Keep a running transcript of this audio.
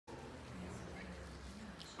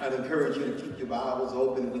I'd encourage you to keep your Bibles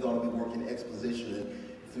open. We're going to be working expositionally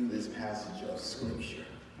through this passage of Scripture.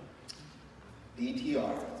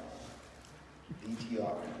 DTR.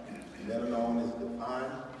 DTR. Better known as define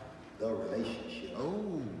the relationship.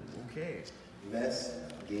 Oh, okay. Let's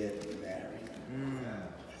get married.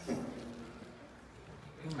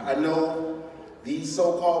 I know these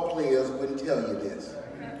so-called players wouldn't tell you this,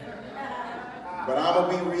 but I'm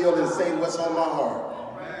going to be real and say what's on my heart.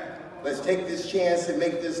 Let's take this chance and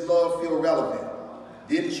make this love feel relevant.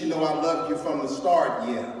 Didn't you know I loved you from the start?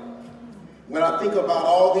 Yeah. When I think about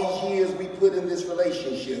all these years we put in this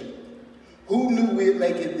relationship, who knew we'd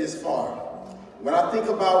make it this far? When I think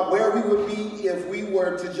about where we would be if we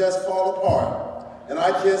were to just fall apart, and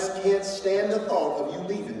I just can't stand the thought of you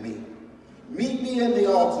leaving me. Meet me in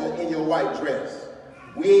the altar in your white dress.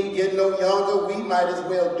 We ain't getting no younger, we might as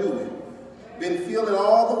well do it. Been feeling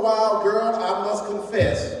all the while, girl, I must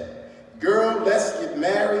confess. Girl, let's get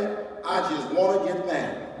married. I just want to get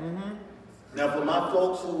married. Now, for my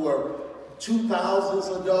folks who were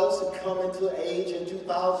 2000s adults who come into age in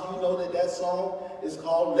 2000, you know that song is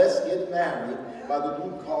called Let's Get Married by the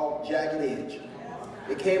group called Jagged Edge.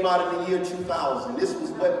 It came out in the year 2000. This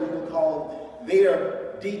was what we would call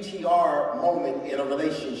their DTR moment in a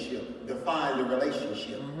relationship, define the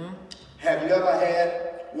relationship. Have you ever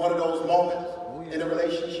had one of those moments in a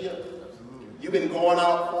relationship? You've been going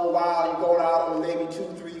out for a while, you're going out on maybe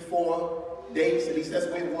 2, 3, 4 dates, at least that's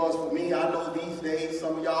the way it was for me. I know these days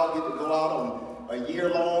some of y'all get to go out on a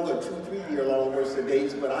year-long or 2, 3-year-long worth of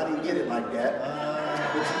dates, but I didn't get it like that.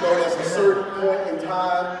 But you know there's a certain point in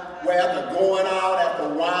time where after going out, after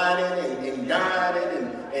whining and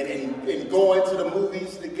dining and going to the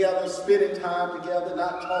movies together, spending time together,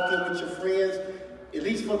 not talking with your friends, at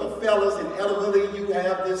least for the fellas and elderly, you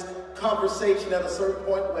have this conversation at a certain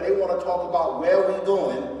point where they want to talk about where we're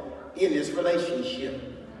going in this relationship.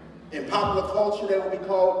 In popular culture, that would be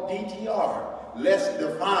called DTR. Let's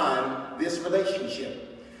define this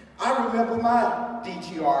relationship. I remember my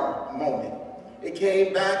DTR moment. It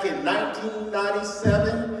came back in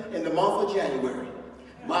 1997 in the month of January.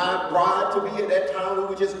 My bride-to-be at that time, we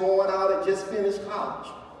were just going out and just finished college.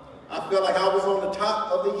 I felt like I was on the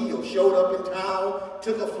top of the hill, showed up in town,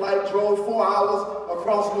 took a flight, drove 4 hours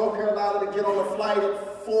across North Carolina to get on a flight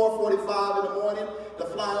at 4:45 in the morning to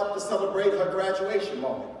fly up to celebrate her graduation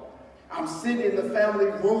moment. I'm sitting in the family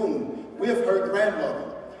room with her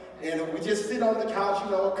grandmother, and we just sit on the couch,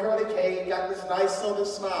 you know, curly K, got this nice southern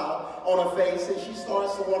smile on her face, and she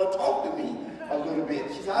starts to want to talk to me a little bit.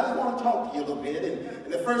 She said, I just want to talk to you a little bit.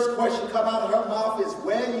 And the first question come out of her mouth is,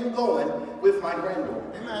 where are you going with my granddaughter?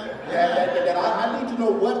 I need to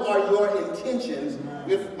know, what are your intentions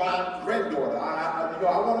with my granddaughter? I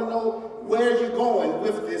want to know where you're going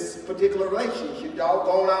with this particular relationship. Y'all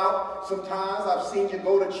going out sometimes. I've seen you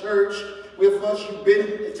go to church with us. You've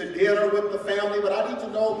been to dinner with the family. But I need to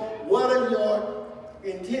know, what are your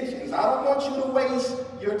intentions? I don't want you to waste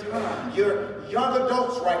your time. You're young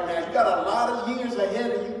adults right now. You got a lot of years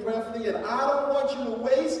ahead of you, preferably, and I don't want you to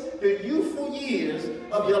waste the youthful years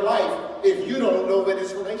of your life if you don't know where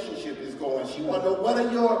this relationship is going. She wants to know, what are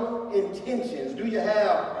your intentions? Do you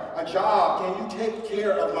have a job? Can you take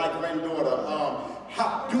care of my granddaughter?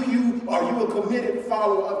 Are you a committed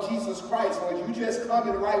follower of Jesus Christ, or are you just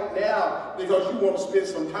coming right now because you want to spend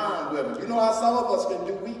some time with her? You know how some of us can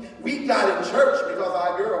do. We got in church because of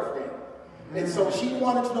our girlfriend. And so she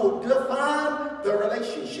wanted to know, define the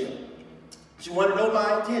relationship. She wanted to know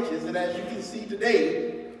my intentions. And as you can see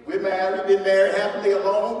today, we're married, been married happily a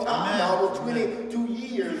long time, almost 22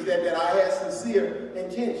 years that I had sincere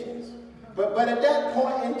intentions. But at that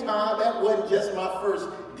point in time, that wasn't just my first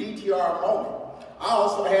DTR moment. I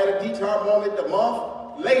also had a DTR moment the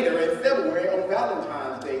month later in February on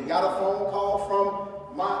Valentine's Day. Got a phone call from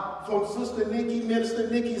Sister Nikki, Minister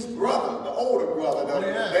Nikki's brother, the older brother,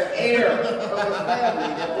 the heir of the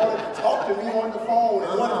family, that wanted to talk to me on the phone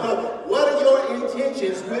and wanted to know, what are your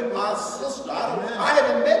intentions with my sister? I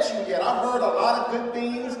haven't met you yet. I've heard a lot of good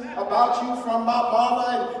things about you from my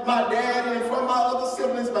mama and my dad and from my other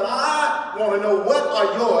siblings, but I want to know, what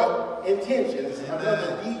are your intentions?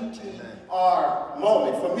 Another DTR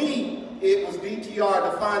moment. For me, it was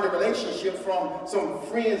DTR, define the relationship from some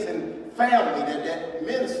friends and family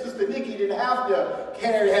that Sister Nikki didn't have to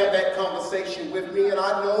have that conversation with me. And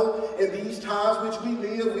I know in these times which we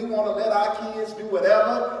live, we want to let our kids do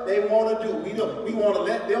whatever they want to do. We want to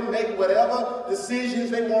let them make whatever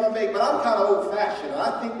decisions they want to make. But I'm kind of old-fashioned. And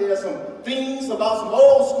I think there's some things about some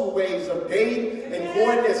old school ways of dating and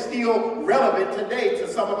courting that's still relevant today to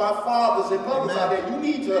some of our fathers and mothers out there. You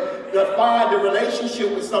need to define the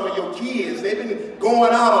relationship with some of your kids. They've been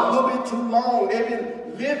going out a little bit too long. They've been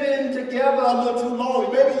living together a little too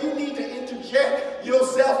long. Maybe you need to interject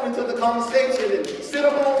yourself into the conversation and sit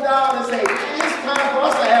them on down and say, it's time for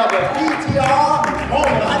us to have a DTR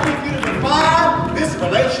moment. I need you to define this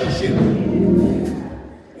relationship.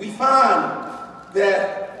 We find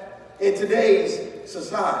that in today's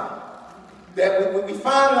society, that we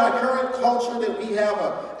find in our current culture that we have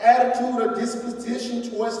an attitude or disposition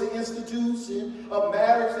towards the institution of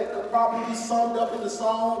marriage that could probably be summed up in the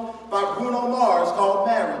song by Bruno Mars called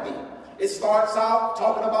Marry Me. It starts out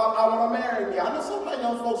talking about, I want to marry me. I know some of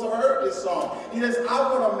young folks have heard this song. He says,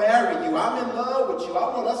 I want to marry you. I'm in love with you.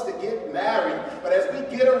 I want us to get married. But as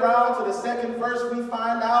we get around to the second verse, we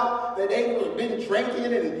find out that they had been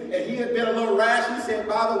drinking and he had been a little rash. He said,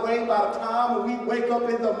 by the way, by the time when we wake up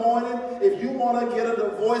in the morning, if you want to get a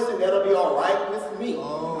divorce, then that'll be all right with me.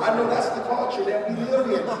 I know that's the culture that we live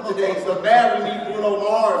in today. It's the marry me, Bruno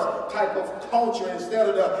Mars type of culture instead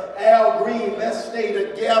of the Al Green, let's stay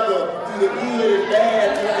together. The good and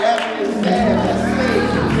bad, the happy and sad, let's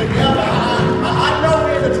stay together. I know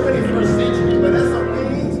we're in the 21st century, but there's some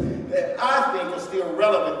things that I think are still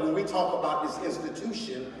relevant when we talk about this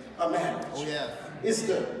institution of marriage. Oh, yeah. It's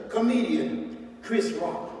the comedian Chris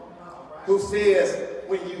Rock who says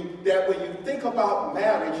when you think about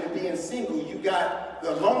marriage and being single, you got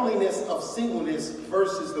the loneliness of singleness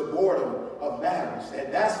versus the boredom of marriage.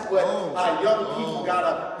 And that's what our young people got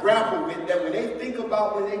to grapple with, that when they think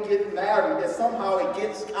about when they get married, that somehow it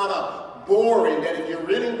gets kind of boring, that if you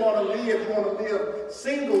really want to live, you want to live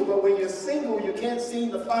single, but when you're single, you can't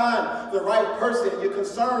seem to find the right person. You're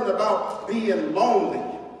concerned about being lonely.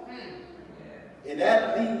 And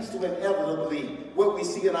that leads to inevitably what we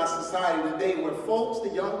see in our society today, where folks,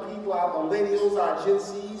 the young people, our millennials, our Gen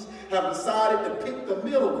Zs, have decided to pick the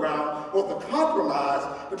middle ground or the compromise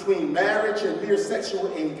between marriage and mere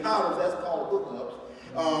sexual encounters, that's called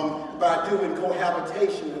hookups, by doing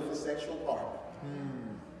cohabitation with a sexual partner.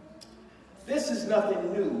 This is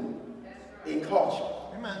nothing new in culture.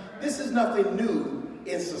 This is nothing new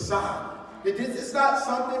in society. This is not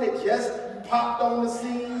something that just popped on the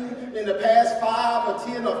scene in the past 5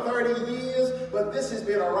 or 10 or 30 years, but this has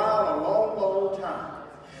been around a long, long time.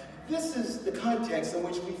 This is the context in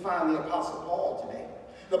which we find the Apostle Paul today.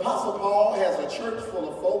 The Apostle Paul has a church full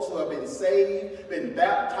of folks who have been saved, been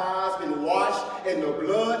baptized, been washed in the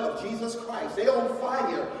blood of Jesus Christ. They're on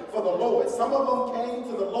fire for the Lord. Some of them came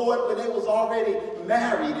to the Lord when they was already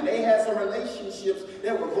married, and they had some relationships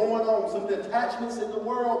that were going on, some detachments in the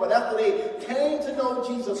world. But after they came to know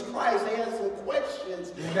Jesus Christ, they had some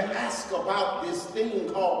questions to ask about this thing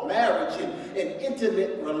called marriage and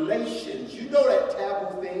intimate relations. You know that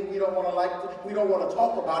taboo thing we don't want to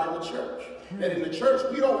talk about in the church. That in the church,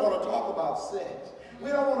 we don't want to talk about sex. We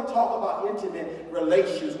don't want to talk about intimate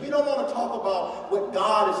relations. We don't want to talk about what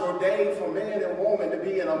God has ordained for man and woman to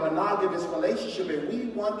be in a monogamous relationship. And we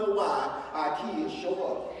wonder why our kids show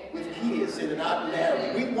up with kids and are not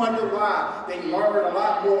married. We wonder why they learn a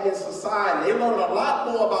lot more in society. They learn a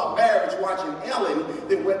lot more about marriage watching Ellen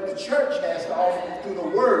than what the church has to offer through the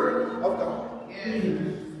Word of God.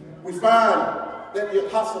 We find that the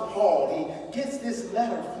Apostle Paul, he gets this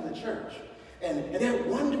letter from the church. And they're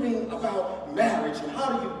wondering about marriage and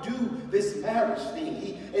how do you do this marriage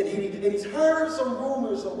thing. He's heard some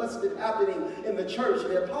rumors of what's been happening in the church.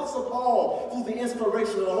 And the Apostle Paul, through the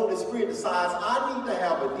inspiration of the Holy Spirit, decides, I need to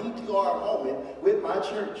have a DTR moment with my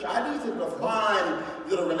church. I need to define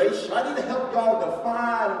the relationship. I need to help y'all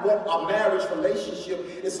define what a marriage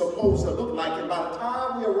relationship is supposed to look like. And by the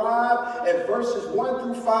time we arrive at verses 1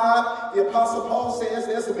 through 5, the Apostle Paul says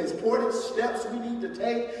there's some important steps we need to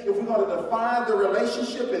take if we're going to define the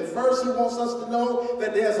relationship. And first, he wants us to know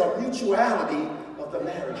that there's a mutuality of the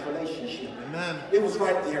marriage relationship. Amen. It was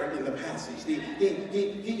right there in the passage.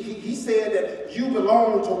 He said that you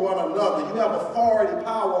belong to one another. You have authority,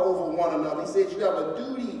 power over one another. He says you have a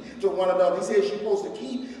duty to one another. He says you're supposed to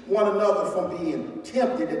keep one another from being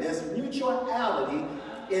tempted. And there's mutuality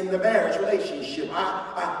in the marriage relationship.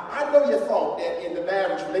 I know you thought that in the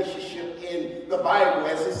marriage relationship in the Bible,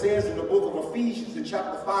 as it says in the book of Ephesians in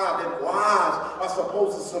chapter 5, that wives are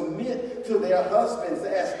supposed to submit to their husbands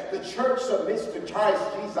as the church submits to Christ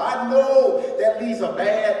Jesus. I know that leaves a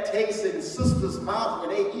bad taste in sisters' mouth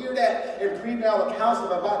when they hear that in premarital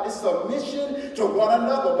counseling about this submission to one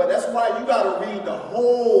another. But that's why you got to read the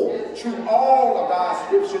whole, through all of God's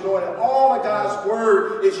scripture, knowing that all of God's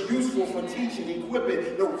word is useful for teaching,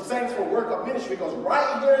 equipping the saints for work of ministry. Because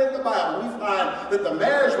right here in the Bible, we find that the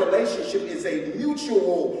marriage relationship is a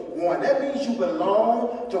mutual one. That means you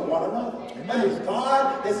belong to one another. That means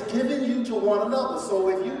God has given you to one another. So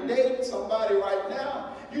if you date somebody right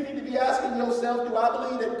now You need to be asking yourself, do I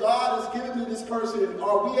believe that God has given me this person?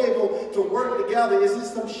 Are we able to work together? Is there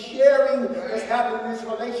some sharing that's happening in this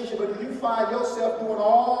relationship? Or do you find yourself doing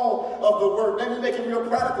all of the work? Let me make it real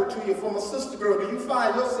practical to you from a sister girl. Do you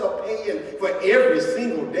find yourself paying for every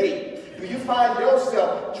single date? Do you find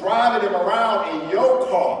yourself driving him around in your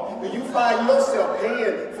car? Do you find yourself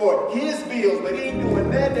paying for his bills, but he ain't doing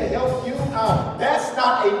nothing to help you out? That's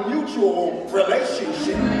not a mutual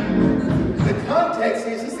relationship. The context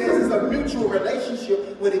is, he says, it's a mutual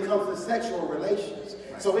relationship when it comes to sexual relations.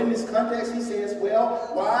 So in this context, he says,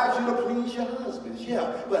 well, wives, you to please your husbands.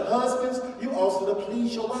 Yeah, but husbands, you also to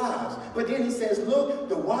please your wives. But then he says, look,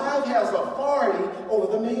 the wife has authority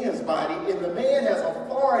over the man's body, and the man has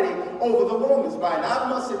authority over the woman's body. Now, I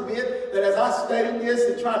must admit that as I studied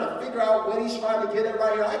this and trying to figure out what he's trying to get at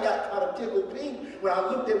right here, I got kind of tickled pink when I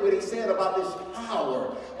looked at what he said about this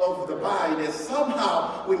power of the body. That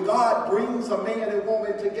somehow, when God brings a man and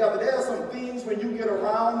woman together, there are some things when you get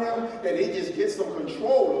around them that it just gets some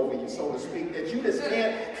control over you, so to speak, that you just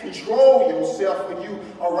can't control yourself when you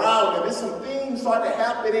around them. There's some things start to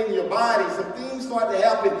happen in your body, some things start to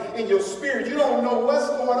happen in your spirit. You don't know what's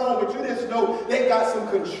going on, but you just know they got some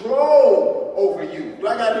control over you. Do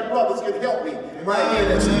I got any brothers can help me right here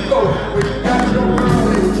that you go when you got your girl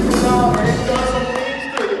and you know and done some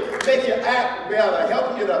things to you, make you act better,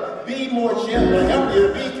 help you to be more gentle, help you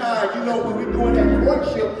to be kind. You know, when we're doing that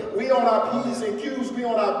courtship, we on our P's and Q's, we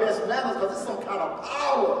on our best manners, because it's some kind of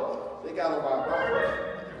power they got over our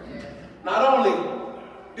bodies. Not only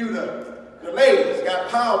do the ladies got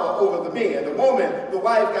power over the men, the woman, the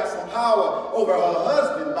wife got some power over her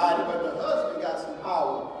husband's body, but the husband got some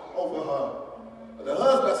power over her. The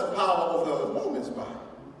husband got some power over the woman's body.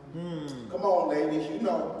 Come on, ladies, you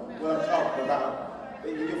know what I'm talking about.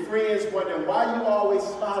 Your friends wondering, why you always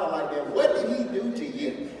smiling like that? What did he do to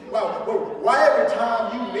you? Well, why every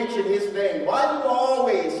time you mention his name? Why you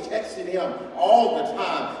always texting him all the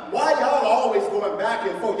time? Why y'all always going back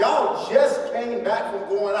and forth? Y'all just came back from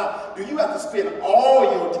going out. Do you have to spend all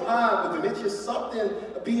your time with him? It's just something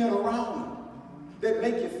being around him that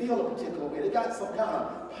make you feel a particular way. They got some kind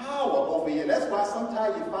of power over you. That's why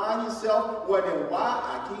sometimes you find yourself wondering why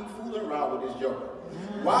I keep fooling around with this joker.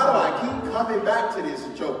 Why do I keep coming back to this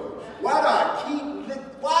joker? Why do I keep,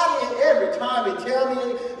 why every time they tell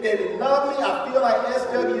me that they love me, I feel like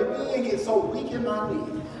SWB and get so weak in my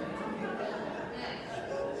knees?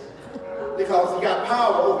 Because he got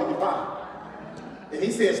power over your body. And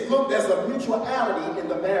he says, look, there's a mutuality in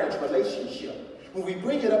the marriage relationship. When we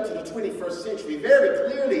bring it up to the 21st century,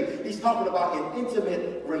 very clearly, he's talking about in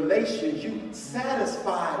intimate relations. You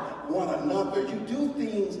satisfy one another. You do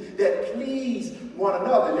things that please one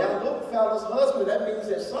another. Now, look, fellas, husband, that means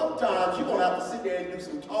that sometimes you're going to have to sit there and do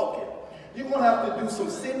some talking. You're going to have to do some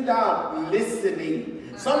sitting down, listening.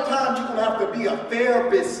 Sometimes you're going to have to be a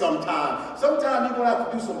therapist sometimes. Sometimes you're going to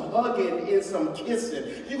have to do some hugging and some kissing.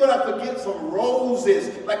 You're going to have to get some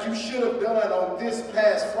roses like you should have done on this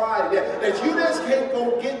past Friday. That you just can't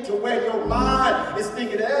go get to where your mind is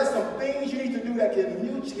thinking there's some things you need to do that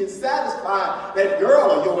can satisfy that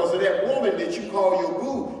girl of yours or that woman that you call your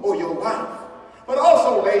boo or your wife. But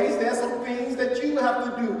also, ladies, there's some things that you have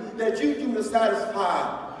to do, that you do to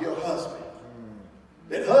satisfy your husband.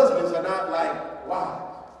 That husbands are not like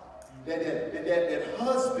wives. That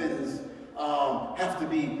husbands have to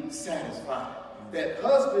be satisfied. That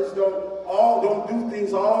husbands don't do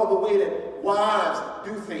things all the way that wives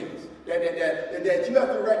do things. That you have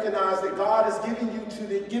to recognize that God is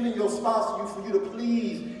giving your spouse to you for you to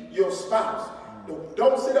please your spouse.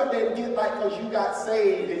 Don't sit up there and get like because you got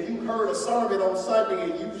saved and you heard a sermon on Sunday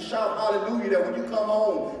and you shout hallelujah that when you come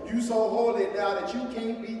home, you so holy now that you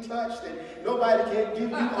can't be touched and nobody can give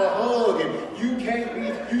you a hug and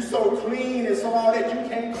you so clean and so all that you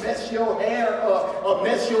can't mess your hair up or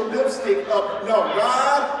mess your lipstick up. No,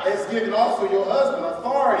 God has given also your husband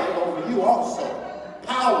authority over you also,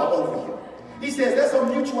 power over you. He says there's a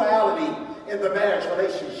mutuality in the marriage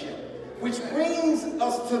relationship. Which brings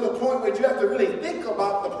us to the point where you have to really think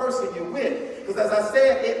about the person you're with. Because as I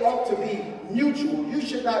said, it ought to be mutual. You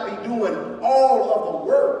should not be doing all of the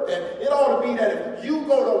work. It ought to be that if you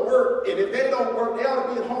go to work and if they don't work, they ought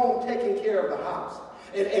to be at home taking care of the house.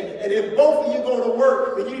 And if both of you go to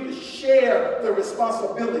work, then you need to share the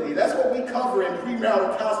responsibility. That's what we cover in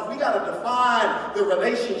premarital counseling. We got to define the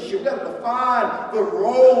relationship. We got to define the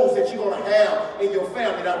roles that you're going to have in your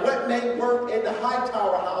family. Now, what may work in the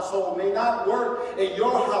Hightower household may not work in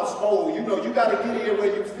your household. You know, you got to get in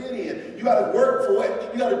where you fit in. You got to work for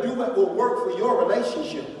it. You got to do what will work for your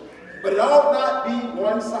relationship. But it ought not be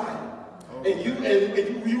one-sided.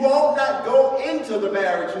 And you ought not go into the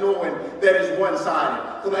marriage knowing that it's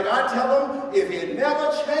one-sided. So like I tell them, if it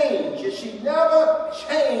never change, if she never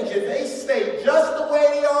change, if they stay just the way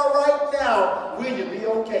they are right now, will you be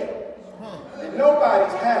okay? And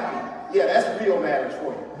nobody's happy. Yeah, that's real marriage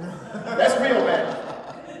for you. That's real marriage.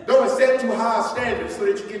 Don't set too high standards so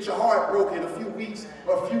that you get your heart broken a few weeks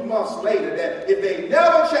or a few months later. That if they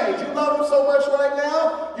never change, you love them so much right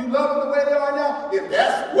now, you love them the way they are now, if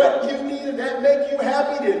that's what you need, if that make you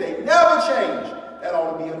happy, then they never change. That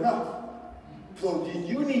ought to be enough. So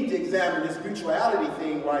you need to examine this mutuality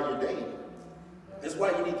thing while you're dating. That's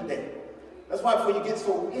why you need to date. That's why before you get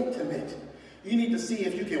so intimate, you need to see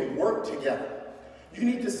if you can work together. You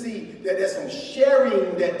need to see that there's some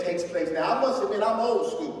sharing that takes place. Now, I must admit, I'm old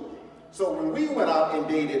school. So when we went out and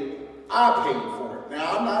dated, I paid for it.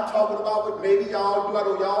 Now, I'm not talking about what maybe y'all do. I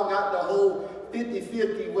know y'all got the whole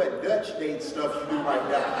 50-50 what Dutch date stuff you do right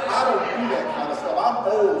now. I don't do that kind of stuff. I'm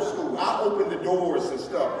old school. I open the doors and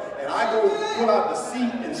stuff. And I go pull out the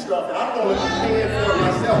seat and stuff. And I'm going to be paying for it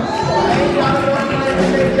myself. So I ain't got to run to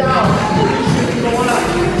take y'all. So we should be going out.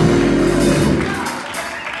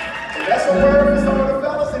 That's a word for some of the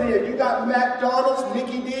fellas in here. You got McDonald's,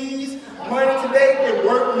 Mickey D's, money today, then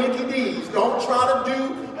work Mickey D's. Don't try to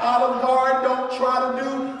do Olive Garden. Don't try to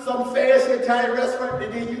do some fancy Italian restaurant,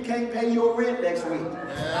 and then you can't pay your rent next week.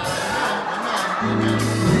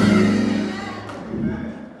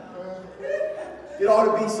 It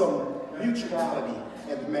ought to be some mutuality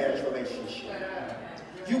in the marriage relationship.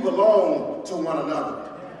 You belong to one another.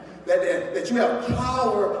 That you have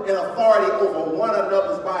power and authority over one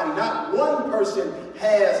another's body. Not one person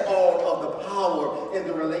has all of the power in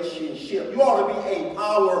the relationship. You ought to be a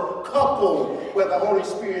power couple where the Holy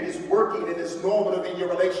Spirit is working and it's normative in your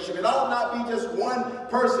relationship. It ought not be just one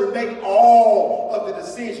person make all of the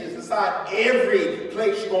decisions, decide every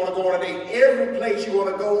place you're going to go on a date, every place you're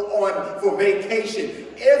going to go on for vacation,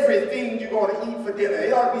 everything you're going to eat for dinner.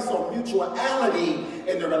 There ought to be some mutuality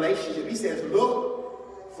in the relationship. He says, look,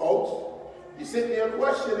 folks, you sit there and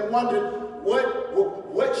question and wonder,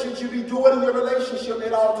 what should you be doing in your relationship?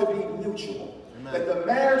 It ought to be mutual. Amen. That the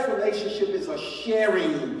marriage relationship is a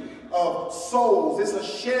sharing of souls. It's a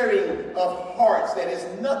sharing of hearts. That is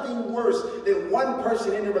nothing worse than one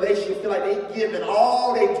person in the relationship feel like they giving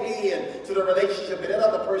all they can to the relationship, and that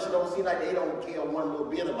other person don't seem like they don't care one little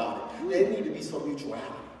bit about it. There need to be some mutuality.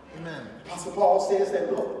 Amen. Apostle Paul says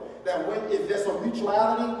that, look, that if there's some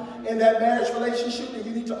mutuality in that marriage relationship, then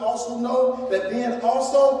you need to also know that then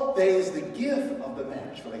also there is the gift of the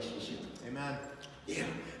marriage relationship. Amen. Yeah.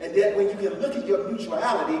 And that when you can look at your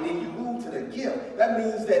mutuality, then you move to the gift. That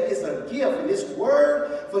means that it's a gift. And this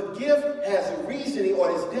word for gift has a reasoning,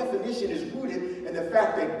 or its definition is rooted in the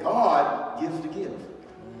fact that God gives the gift.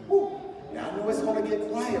 Woo. Now I know it's going to get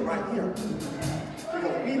quiet right here,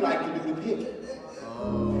 because we like to do the picking.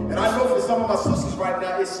 And I know for some of my sisters right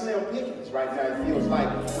now, it's slim pickings right now. It feels like,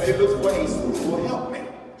 but it looks for a suitable helpmate.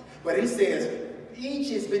 But he says, each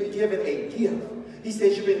has been given a gift. He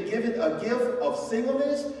says you've been given a gift of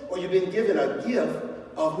singleness, or you've been given a gift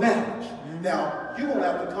of marriage. Now, you're going to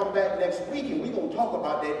have to come back next week, and we're going to talk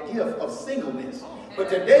about that gift of singleness. But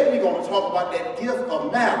today we're going to talk about that gift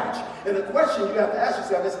of marriage. And the question you have to ask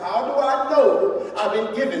yourself is, how do I know I've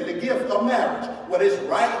been given the gift of marriage? Well, it's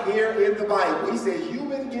right here in the Bible. He says you've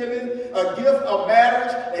been given a gift of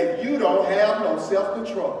marriage if you don't have no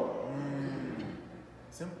self-control.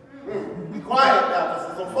 Be quiet now, because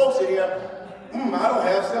there's some folks in here, I don't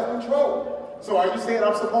have self-control. So are you saying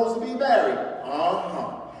I'm supposed to be married?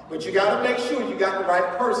 But you got to make sure you got the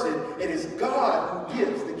right person. It is God who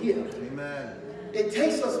gives the gift. Amen. It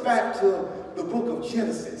takes us back to the book of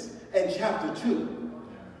Genesis and chapter 2.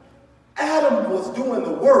 Adam was doing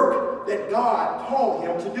the work that God called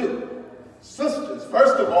him to do. Sisters,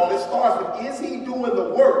 first of all, it starts with, is he doing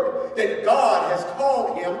the work that God has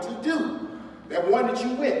called him to do? That one that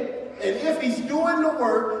you went. And if he's doing the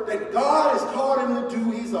work that God has called him to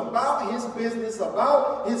do, he's about his business,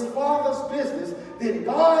 about his Father's business, then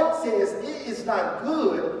God says it is not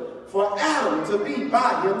good for Adam to be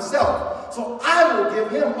by himself. So I will give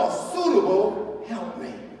him a suitable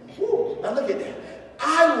helpmate. Woo, now look at that.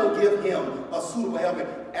 I will give him a suitable helpmate.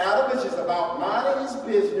 Adam is just about minding his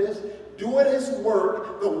business, doing his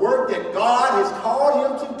work, the work that God has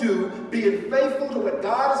called him to do, being faithful to what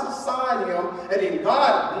God has assigned him, and then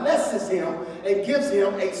God blesses him and gives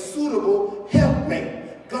him a suitable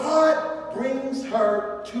helpmate. God brings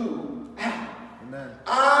her to Adam.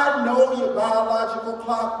 I know your biological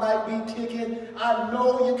clock might be ticking. I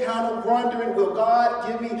know you're kind of wondering, will God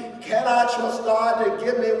give me, can I trust God to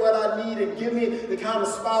give me what I need and give me the kind of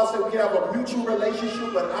spouse that we can have a mutual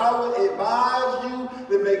relationship? But I would advise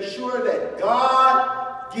you to make sure that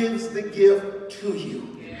God gives the gift to you.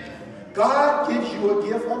 God gives you a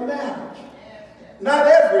gift of marriage. Not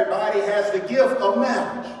everybody has the gift of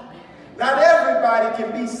marriage. Not everybody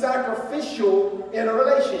can be sacrificial in a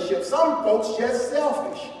relationship. Some folks just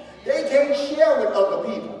selfish. They can't share with other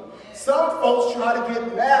people. Some folks try to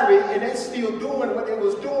get married and they still doing what they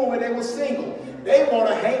was doing when they were single. They want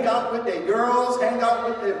to hang out with their girls, hang out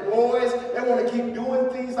with their boys. They want to keep doing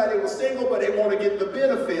things like they were single, but they want to get the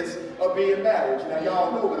benefits of being married. Now,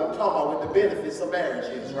 y'all know what I'm talking about, what the benefits of marriage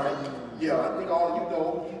is, right? Yeah, I think all of you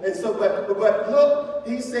know. And so, but look,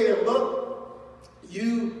 he's saying, look,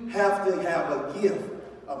 you have to have a gift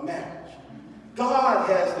of marriage. God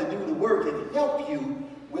has to do the work and help you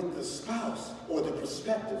with the spouse or the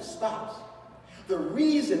prospective spouse. The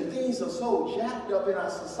reason things are so jacked up in our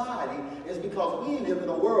society is because we live in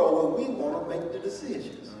a world where we want to make the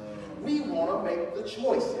decisions. We want to make the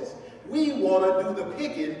choices. We want to do the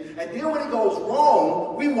picking, and then when it goes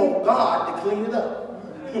wrong, we want God to clean it up.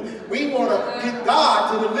 We want to get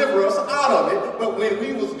God to deliver us out of it, but when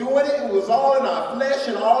we was doing it, it was all in our flesh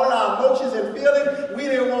and all in our emotions and feelings. We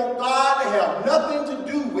didn't want God to have nothing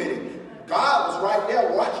to do with it. God was right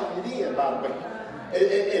there watching it in, by the way.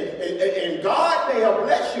 And God may have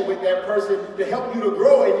blessed you with that person to help you to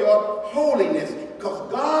grow in your holiness, because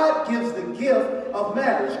God gives the gift of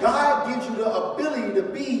marriage. God gives you the ability to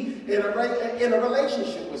be in a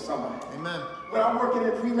relationship with somebody. Amen. When I'm working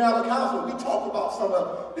in premarital counseling, we talk about some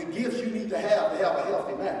of the gifts you need to have a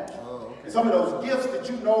healthy marriage. And some of those gifts that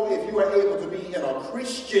you know if you are able to be in a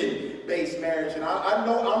Christian-based marriage. And I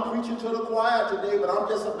know I'm preaching to the choir today, but I'm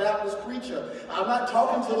just a Baptist preacher. I'm not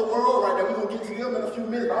talking to the world right now. We're going to get to them in a few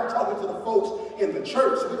minutes, but I'm talking to the folks in the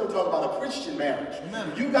church. So we're going to talk about a Christian marriage.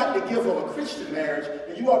 Amen. If you got the gift of a Christian marriage,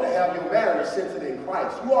 then you ought to have your marriage centered in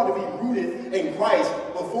Christ. You ought to be rooted in Christ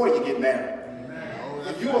before you get married. Amen.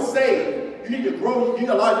 If you are saved, you need to grow, you need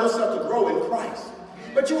to allow yourself to grow in Christ.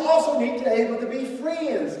 But you also need to be able to be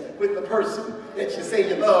friends with the person that you say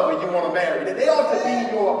you love and you want to marry. That they ought to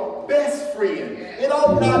be your best friend. It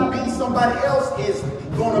ought not be somebody else is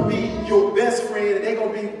going to be your best friend and they're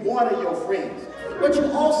going to be one of your friends. But you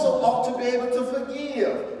also ought to be able to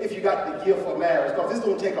forgive if you got the gift of marriage, because it's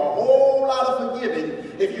going to take a whole lot of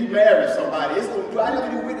forgiving if you marry somebody. It's going to, I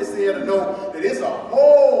know you witness here to know that it's a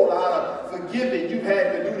whole lot of forgiving you've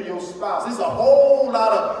had to do to your spouse. It's a whole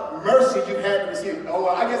lot of mercy you've had to receive. Oh,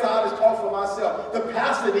 I guess I'll just talk for myself. The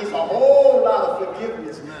pastor needs a whole lot of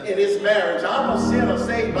forgiveness in his marriage. I'm a sinner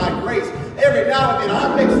saved by grace. Every now and then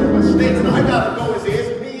I make some mistakes and I got to go and say,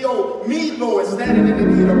 it's me, Lord, standing in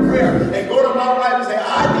the need of prayer, and go to my wife and say,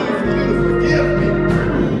 I need for you to forgive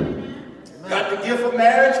me. Got the gift of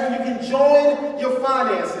marriage when you can join your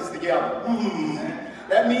finances together.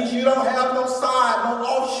 That means you don't have no side, no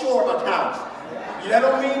offshore accounts. That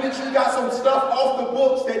don't mean that you got some stuff off the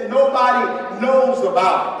books that nobody knows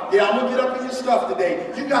about. Yeah, I'm going to get up in your stuff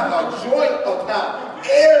today. You got a joint account.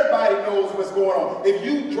 Everybody knows what's going on. If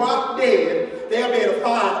you drop dead, they'll be able to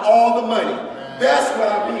find all the money. That's what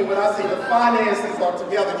I mean when I say the finances are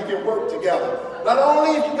together. You can work together. Not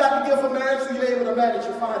only if you got the gift of marriage, so you're able to manage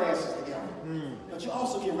your finances together, but you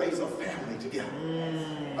also can raise a family together.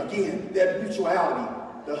 Again, that mutuality.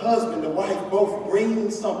 The husband, the wife, both bring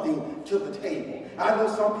something to the table. I know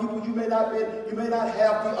some people you may not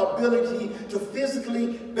have the ability to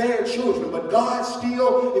physically bear children, but God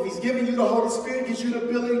still, if He's giving you the Holy Spirit, gives you the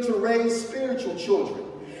ability to raise spiritual children.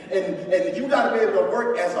 And you got to be able to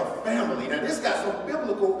work as a family. Now, this got some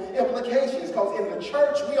biblical implications, because in the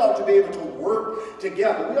church, we ought to be able to work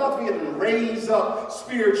together. We ought to be able to raise up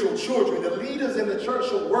spiritual children. The leaders in the church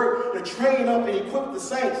should work to train up and equip the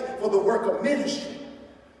saints for the work of ministry.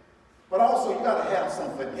 But also, you got to have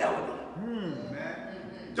some fidelity.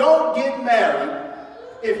 Don't get married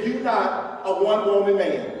if you're not a one-woman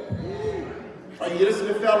man. Are you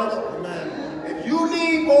listening, fellas? If you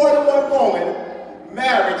need more than one woman,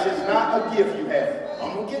 marriage is not a gift you have.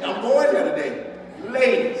 I'm going there today.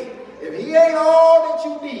 Ladies, if he ain't all that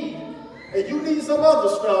you need, and you need some other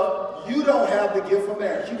stuff, you don't have the gift of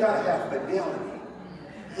marriage. You got to have fidelity.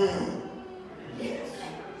 Yes.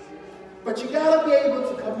 But you got to be able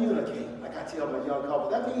to communicate. Like I tell my young couple,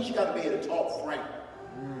 that means you got to be able to talk frank.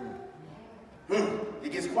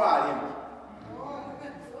 It gets quiet here.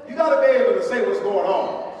 You got to be able to say what's going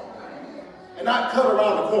on and not cut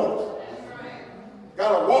around the corners.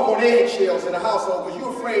 Got to walk on eggshells in the household because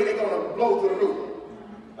you're afraid they're going to blow through the roof.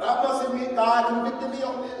 I must admit, God convicted me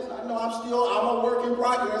on this. I know I'm a work in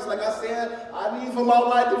progress. Like I said, I need for my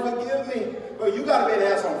wife to forgive me. But you got to be able to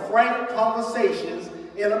have some frank conversations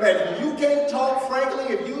in a marriage. You can't talk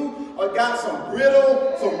frankly if you got some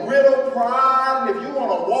brittle pride, and if you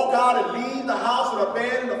want to walk out and leave the house and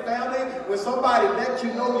abandon the family when somebody lets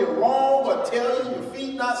you know you're wrong, or tell you your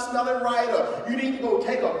feet not smelling right, or you need to go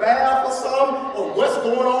take a bath or something, or what's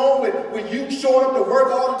going on with you showing up to work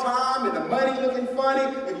all the time and the money looking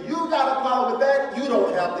funny. If you got a problem with that, you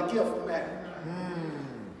don't have the gift of marriage.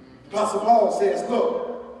 Apostle Paul says,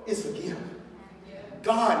 look, it's a gift.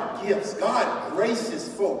 God gives, God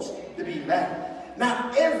graces folks to be married.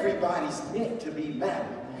 Not everybody's meant to be married.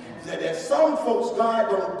 There's some folks God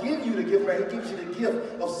don't give you the gift, but he gives you the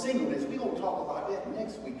gift of singleness. We're going to talk about that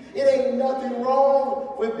next week. It ain't nothing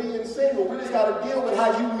wrong with being single. We just got to deal with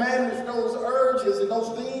how you manage those urges and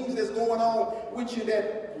those things that's going on with you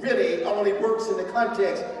that really only works in the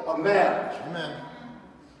context of marriage. Amen.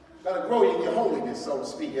 Got to grow in your holiness, so to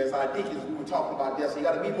speak. As our deacons, we were talking about this. You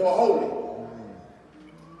got to be more holy.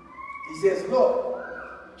 He says,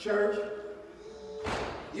 look, church,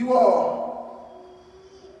 you all,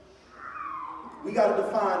 we got to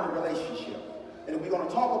define the relationship. And if we're going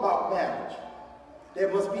to talk about marriage,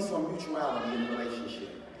 there must be some mutuality in the relationship.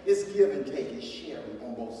 It's give and take, it's sharing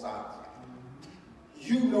on both sides.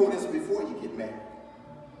 You know this before you get married.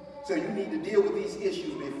 So you need to deal with these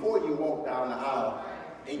issues before you walk down the aisle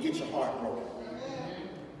and get your heart broken.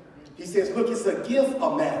 He says, look, it's a gift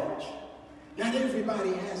of marriage. Not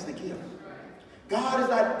everybody has the gift. God is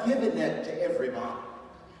not giving that to everybody.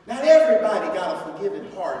 Not everybody got a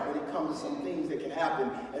forgiving heart when it comes to some things that can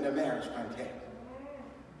happen in a marriage context.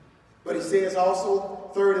 But he says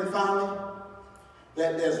also, third and finally,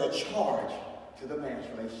 that there's a charge to the marriage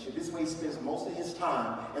relationship. This way he spends most of his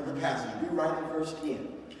time in the passage. We write in verse 10.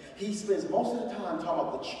 He spends most of the time talking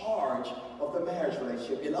about the charge of the marriage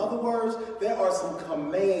relationship. In other words, there are some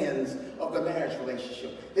commands of the marriage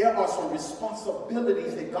relationship. There are some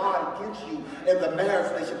responsibilities that God gives you in the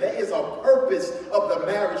marriage relationship. There is a purpose of the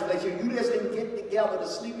marriage relationship. You just didn't get together to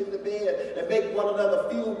sleep in the bed and make one another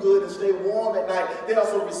feel good and stay warm at night. There are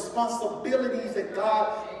some responsibilities that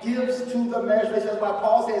God gives to the marriage relationship. That's why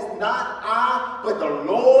Paul says, not I, but the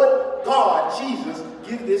Lord God, Jesus,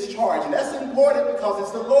 give this charge. And that's important because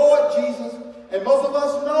it's the Lord Jesus. And most of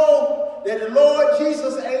us know that the Lord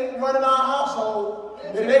Jesus ain't running our household.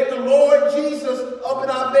 That it ain't the Lord Jesus up in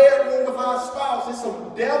our bedroom with our spouse. It's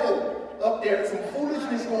some devil up there, some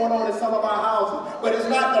foolishness going on in some of our houses. But it's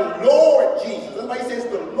not the Lord Jesus. That's why he says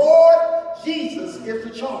the Lord Jesus gives the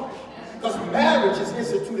charge. Because marriage is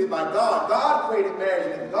instituted by God. God created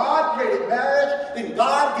marriage. And if God created marriage, then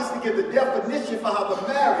God gets to give the definition for how the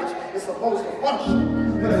marriage is supposed to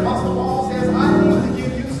function. But Apostle Paul says, I need to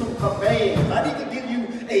give you some commands. I need to give you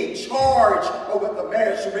a charge of what the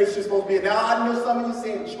marriage relationship is supposed to be. Now, I know some of you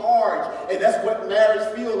saying charge, and that's what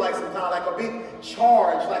marriage feels like sometimes, like a big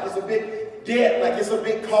charge, like it's a big debt, like it's a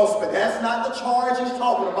big cost. But that's not the charge he's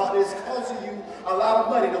talking about. It's costing you a lot of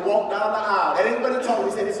money to walk down the aisle. That ain't what he told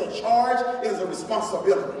me. He said it's a charge, it's a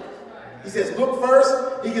responsibility. He says, look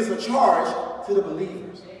first, he gives a charge to the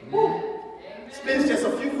believers. Spends just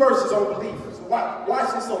a few verses on believers.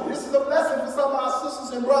 Watch this. So this is a blessing for some of our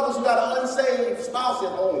sisters and brothers who got an unsaved spouse at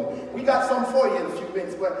home. We got something for you in a few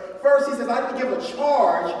minutes. But first he says, I need to give a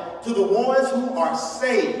charge to the ones who are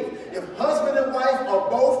saved. If husband and wife are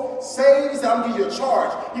both saved, he said, I'm going to give you a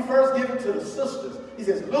charge. He first gives it to the sisters. He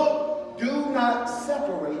says, look, do not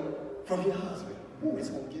separate from your husband. Ooh, it's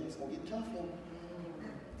going to get tough here.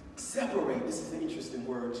 Separate, this is an interesting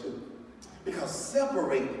word too. Because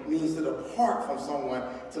separate means to depart from someone,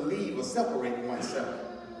 to leave or separate oneself.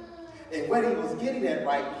 And what he was getting at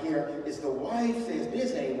right here is the wife says,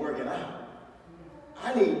 this ain't working out.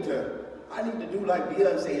 I need to do like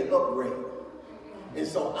Beyonce and upgrade. And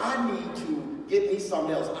so I need to get me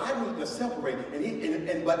something else. I need to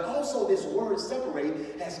separate. But also this word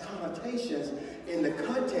separate has connotations in the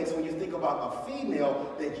context when you think about a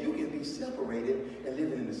female, that you can be separated and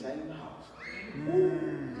living in the same house.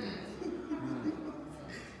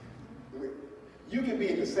 You can be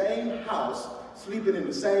in the same house, sleeping in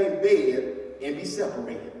the same bed, and be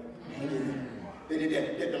separated.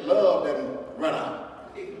 That the love doesn't run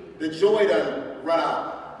out. The joy doesn't run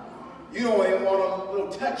out. You don't even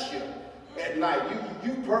want to touch you at night.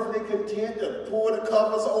 You perfectly content to pull the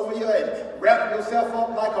covers over you and wrap yourself up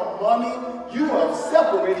like a mummy. You have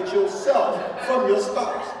separated yourself from your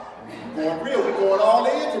spouse. Going real, we're going all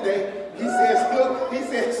in today. He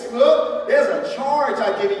says, look, there's a charge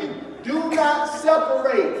I give you. Do not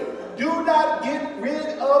separate. Do not get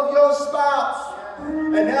rid of your spouse.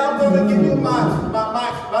 And now I'm going to give you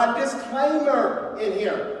my disclaimer in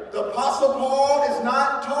here. The Apostle Paul is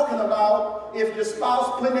not talking about if your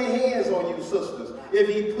spouse putting their hands on you, sisters. If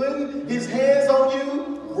he putting his hands on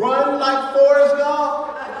you, run like Forrest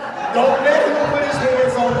Gump. Don't let him put his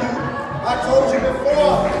hands on you. I told you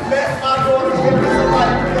before, let my daughters get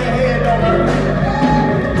somebody put their hand on her.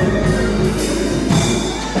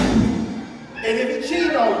 And if he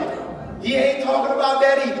cheating on you, he ain't talking about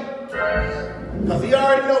that either. Because he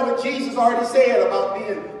already know what Jesus already said about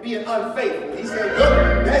being unfaithful. He said,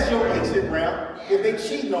 look, that's your exit route if they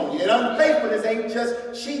cheating on you. And unfaithfulness ain't just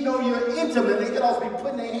cheating on you intimately. They can also be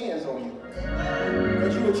putting their hands on you.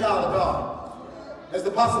 Because you're a child of God. As the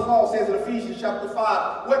Apostle Paul says in Ephesians chapter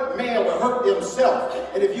 5, what man will hurt himself?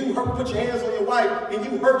 And if you put your hands on your wife, then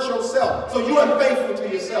you hurt yourself. So you're unfaithful to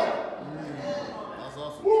yourself. That's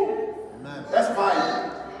awesome. Woo. Amen. That's Bible.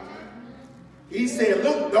 He said,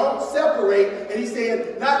 look, don't separate. And he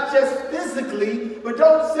said, not just physically, but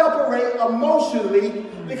don't separate emotionally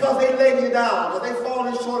because they lay you down, because they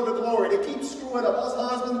falling short of the glory. They keep screwing up. Us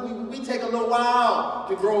husbands, we take a little while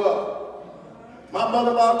to grow up. My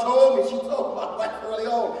mother-in-law told me, she told my wife early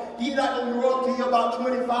on, you're not going to grow up till you're about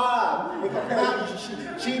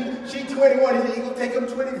 25. She 21, he's going to take him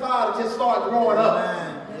 25 to just start growing up.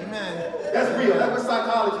 Amen. That's real. That's what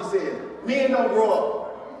psychology said. Men don't grow up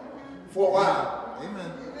for a while.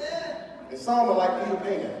 Amen. And some are like Peter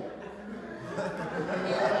Pan.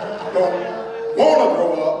 Don't want to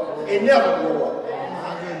grow up and never grow up.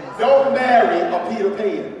 Don't marry a Peter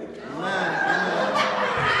Pan. Amen.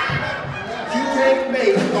 You can't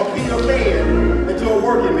make a Peter Pan into a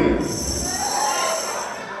working man.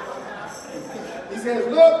 He says,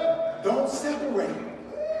 look, don't separate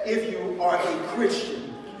if you are a Christian.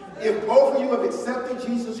 If both of you have accepted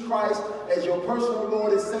Jesus Christ as your personal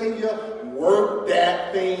Lord and Savior, work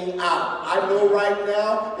that thing out. I know right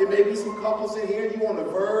now, there may be some couples in here, you on the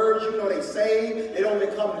verge, you know they saved, they don't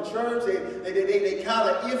even come to church, they kind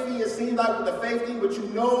of iffy, it seems like with the faith thing, but you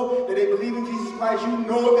know that they believe in Jesus Christ, you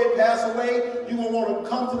know if they pass away, you gonna want to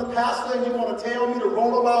come to the pastor and you want to tell me to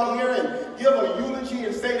roll them out here and give a eulogy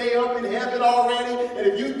and say they up in heaven already, and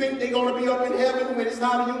if you think they're going to be up in heaven when it's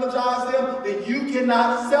time to eulogize them, then you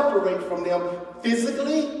cannot separate from them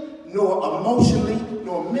physically, nor emotionally,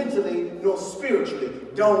 nor mentally, nor spiritually.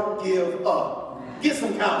 Don't give up. Get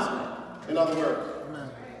some counseling, in other words.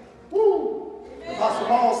 Woo. Apostle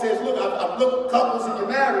Paul says, look, I've looked at couples and you're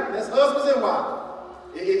married, that's husbands and wives.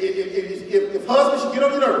 If husbands should get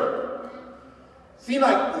on your nerve, seem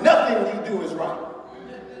like nothing you do is right.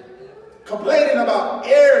 Complaining about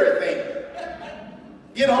everything.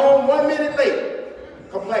 Get home 1 minute late,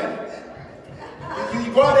 complaining.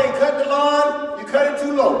 You go out there and cut the lawn, you cut it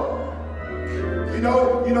too low.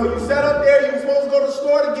 You sat up there, you were supposed to go to the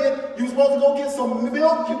store you were supposed to go get some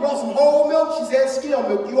milk, you brought some whole milk, she said skim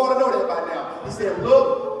milk, you ought to know that by now. He said,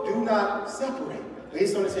 look, do not separate.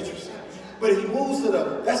 Based on this interesting. But he moves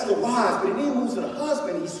to that's the wives, but then he moves to the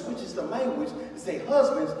husband, he switches the language and say,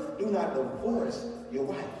 husbands, do not divorce your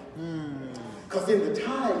wife. Because in the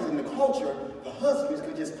times, in the culture, the husbands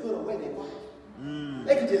could just put away their wife.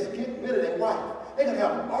 They could just get rid of their wife. They could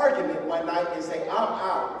have an argument one night and say, I'm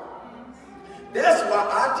out. That's why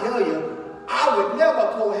I tell you, I would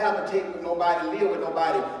never cohabitate with nobody, live with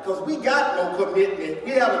nobody, because we got no commitment.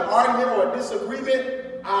 We have an argument or a disagreement,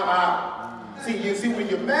 I'm out. See, when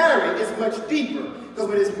you're married, it's much deeper. Because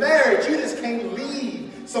when it's marriage, you just can't leave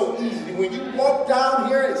so easily. When you walk down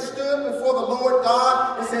here and stood before the Lord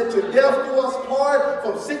God and said, to death do us part,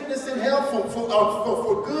 from sickness and health, for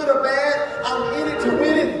good or bad, I'm in it to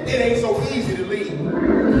win it, it ain't so easy to leave.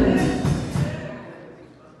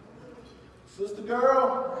 Sister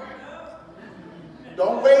girl,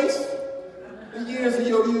 don't waste the years of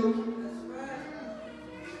your youth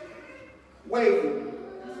waiting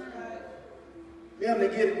for them to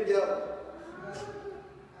get it together.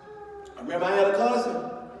 I remember I had a cousin.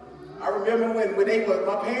 I remember when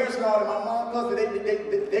my parents and my mom cousin,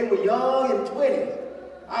 they were young and 20s.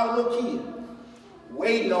 I was a little kid,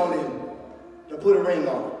 waiting on him to put a ring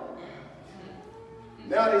on.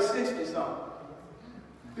 Now they're 60-something,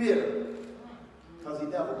 bitter, because he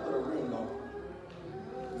never put a ring on.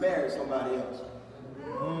 Married somebody else.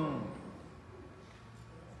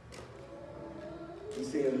 He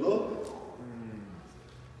said, look,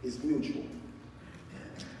 it's mutual.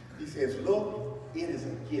 He says, look, it is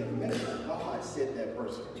a gift. Make sure God sent that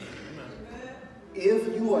person. If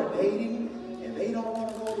you are dating and they don't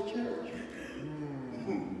want to go to church,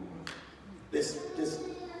 just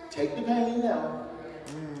take the pain now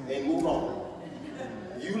and move on.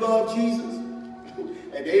 You love Jesus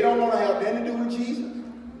and they don't want to have nothing to do with Jesus,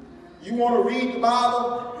 You want to read the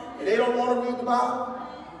Bible and they don't want to read the Bible?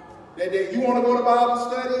 You want to go to Bible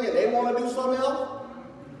study and they want to do something else?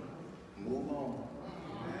 Move on.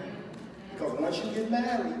 Because once you get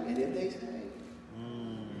married, and if they say,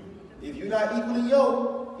 if you're not equally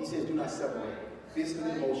yoked, he says, do not separate, physically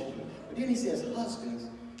and emotionally. But then he says, husbands,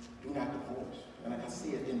 do not divorce. And like I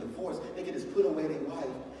said, in divorce, they can just put away their wife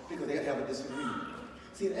because they have a disagreement.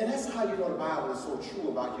 See, and that's how you know the Bible is so true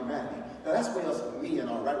about humanity. Now that's where us men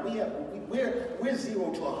are, right? We're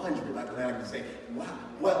 0 to 100, like I can say. Why?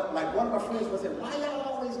 Well, like one of my friends was saying, why y'all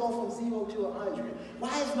always go from 0 to 100?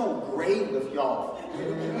 Why is no grade with y'all?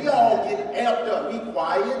 We all get amped up. We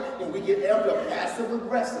quiet and we get amped up, passive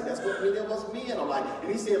aggressive. That's what many of us men are like.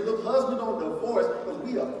 And he said, look, husband, don't divorce because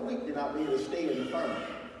we are quick to not be able to stay in the firm.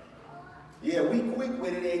 Yeah, we quick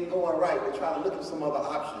when it ain't going right. We try to look at some other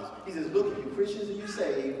options. He says, look, if you Christians and you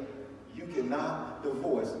saved, you cannot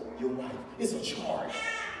divorce your wife. It's a charge.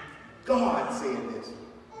 God said this.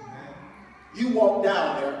 You walk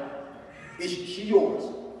down there, she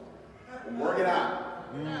yours. Work it out.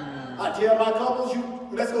 I tell my couples,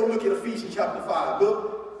 let's go look at Ephesians chapter 5.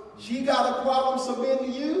 Look, she got a problem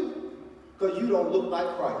submitting to you because you don't look like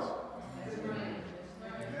Christ.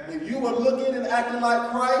 If you were looking and acting like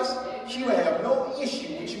Christ, she would have no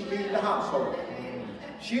issue with you leading the household.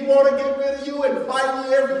 She want to get rid of you and fight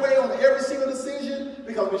you every way on every single decision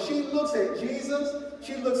because when she looks at Jesus,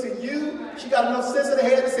 she looks at you, she got enough sense in her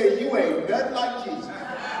head to say, you ain't nothing like Jesus.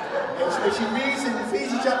 And when she reads in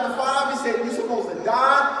Ephesians chapter 5, he said, you're supposed to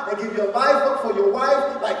die and give your life up for your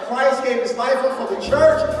wife like Christ gave his life up for the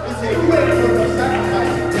church. He said, you ain't doing no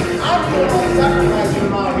sacrifice. I'm doing all the sacrifice in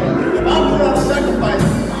my head. If I'm doing all the sacrifice,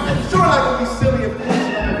 I'm sure I can be silly and foolish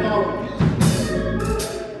and I'm following you.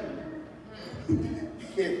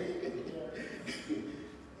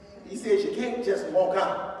 He says you can't just walk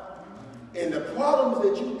out. And the problems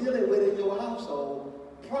that you're dealing with in your household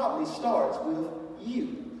probably starts with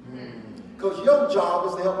you. Because your job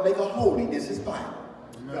is to help make her holy. This is Bible.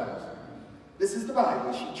 This is the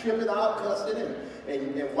Bible. She tripping out, cussing,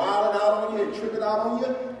 and wilding out on you and tripping out on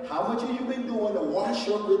you. How much have you been doing to wash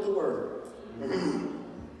up with the word?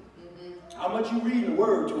 How much you reading the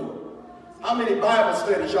word to her? How many Bible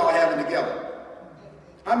studies y'all having together?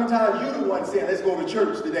 How many times you the one saying, let's go to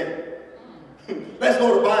church today? Let's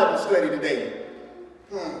go to Bible study today.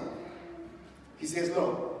 He says,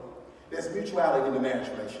 no, there's mutuality in the marriage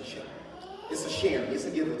relationship. It's a sharing, it's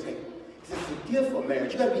a give and take. He says it's a gift of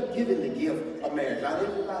marriage. You got to be given the gift of marriage. Not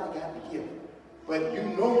everybody got the gift. But you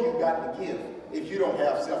know you got the gift if you don't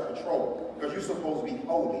have self-control. Because you're supposed to be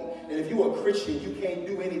holy. And if you're a Christian, you can't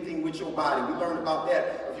do anything with your body. We learned about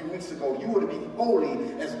that a few weeks ago. You want to be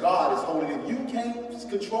holy as God is holy. If you can't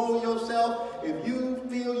control yourself, if you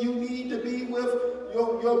feel you need to be with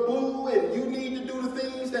your boo and you need to do the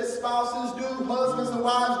things that spouses do, husbands and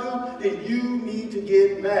wives do, then you need to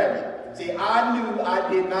get married. See, I knew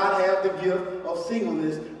I did not have the gift of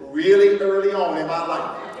singleness really early on in my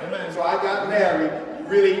life. Amen. So I got married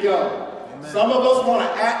really young. Amen. Some of us want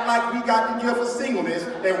to act like we got the gift of singleness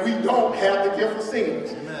and we don't have the gift of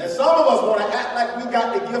singleness. Amen. And some of us want to act like we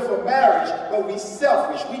got the gift of marriage, but we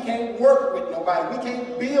selfish. We can't work with nobody. We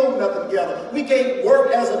can't build nothing together. We can't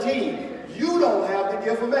work as a team. You don't have the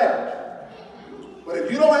gift of marriage. But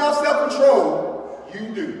if you don't have self-control,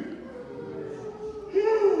 you do.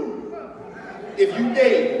 If you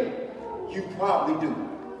date, you probably do.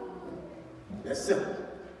 That's simple.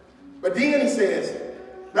 But then he says,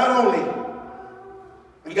 not only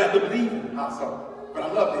you got to believe in the household, but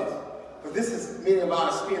I love this, because this is many of our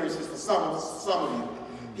experiences for some of you.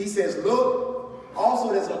 He says, look,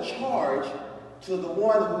 also there's a charge to the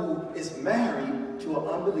one who is married to an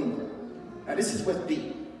unbeliever. Now this is what's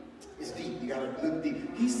deep. It's deep. You got to look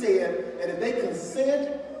deep. He said that if they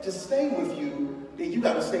consent to stay with you, then you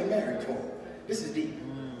got to stay married to them. This is deep.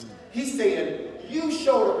 He said, you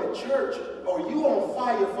showed up at church or you on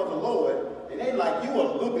fire for the Lord, and they like you a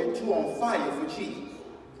little bit too on fire for Jesus.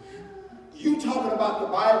 You talking about the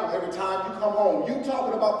Bible every time you come home. You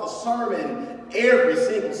talking about the sermon every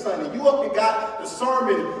single Sunday. You up and got the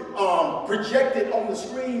sermon projected on the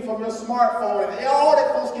screen from your smartphone, and all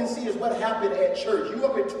that folks can see is what happened at church. You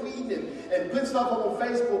up and tweeting and putting stuff up on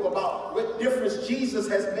Facebook about what difference Jesus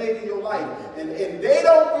has made in your life. And they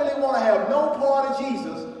don't really want to have no part of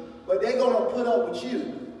Jesus, but they're going to put up with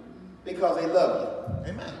you because they love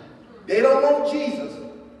you. Amen. They don't want Jesus,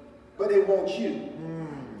 but they want you.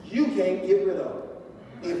 You can't get rid of them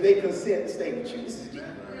if they consent to stay with you. This is deep.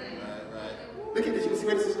 Look at this. You can see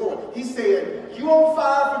where this is going. He said, you on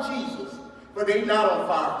fire for Jesus, but they not on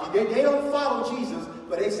fire for you. They don't follow Jesus,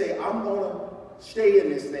 but they say, I'm going to stay in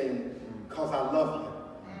this thing because I love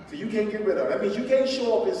you. So you can't get rid of it. That means you can't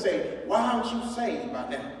show up and say, why aren't you saved by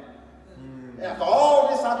now? After all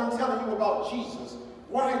this I've been telling you about Jesus,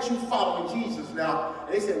 why aren't you following Jesus now?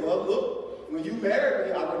 And they said, well, look, when you married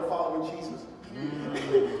me, I wasn't following Jesus.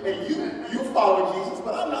 And you following Jesus,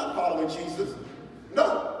 but I'm not following Jesus.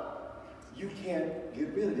 No. You can't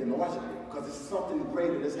get rid of them. Watch it, because it's something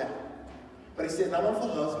greater that's happening. But he says, not only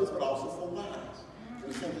for husbands, but also for wives.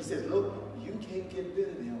 And he says, look, you can't get rid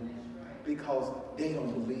of them because they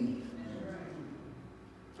don't believe.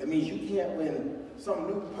 That means you can't, when some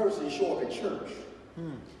new person show up at church,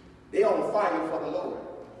 they on fire for the Lord.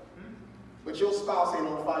 But your spouse ain't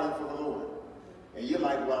on fire for the Lord. And you're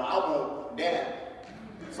like, well, I want that.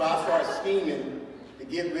 So I start scheming to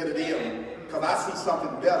get rid of them because I see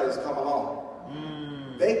something better has come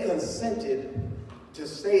along. They consented to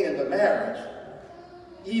stay in the marriage,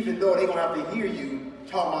 even though they're going to have to hear you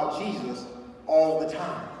talk about Jesus all the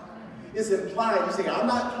time. It's implying, you say, I'm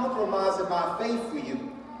not compromising my faith for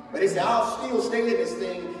you. But they say, I'll still stay in this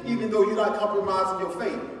thing, even though you're not compromising your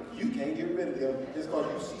faith. You can't get rid of them just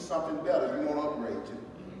because you see something better you want to upgrade to.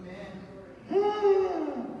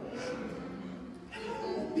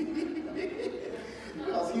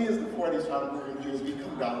 Because here's the point he's trying to move in you as we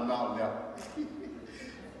come down the mountain now.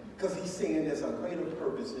 Because he's saying there's a greater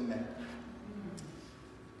purpose in that.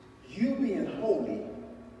 You being holy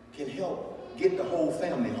can help get the whole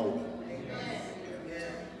family holy.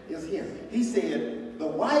 It's him. He said, the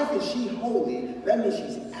wife, is she holy? That means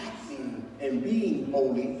she's acting and being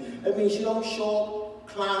holy. That means she don't show up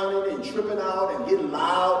clowning and tripping out and getting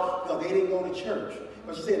loud because they didn't go to church.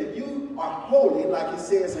 But she said, if you are holy, like it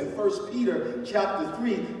says in 1 Peter chapter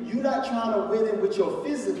 3, you're not trying to win in with your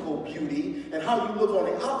physical beauty and how you look on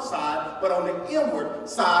the outside, but on the inward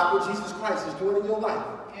side, what Jesus Christ is doing in your life.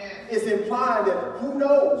 It's implying that, who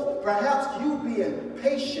knows, perhaps you being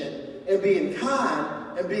patient and being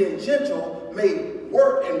kind and being gentle may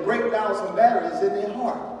work and break down some barriers in their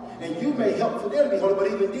heart. And you may help for them to be holy, but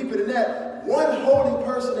even deeper than that, one holy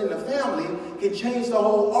person in the family can change the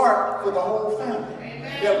whole arc for the whole family.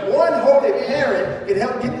 That one holy parent can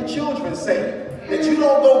help get the children saved. That you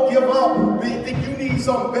don't go give up, think you need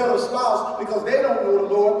some better spouse because they don't know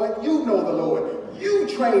the Lord, but you know the Lord. You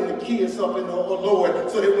train the kids up in the Lord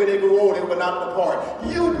so that when they grow old, they will not depart.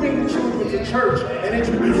 You bring the children to church and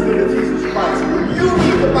introduce them to Jesus Christ. You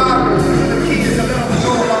read the Bible to the kids and let them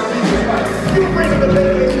know about Jesus Christ. You bring them to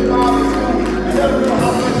vacation Bible school and let them know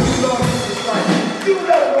how much you love Jesus Christ. You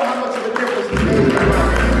let them know how much of a difference he made in your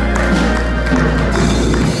life.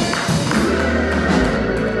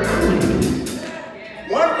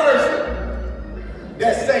 One person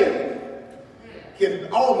that's saved can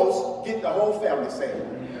almost get the whole family saved.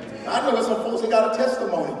 I know some folks that got a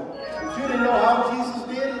testimony. You didn't know how Jesus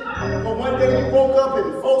did it, but one day you woke up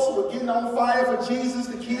and folks were getting on fire for Jesus.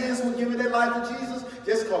 The kids were giving their life to Jesus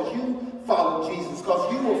just because you followed Jesus,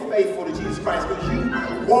 because you were faithful to Jesus Christ, because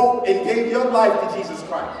you walked and gave your life to Jesus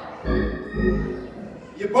Christ.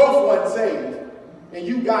 You both weren't saved, and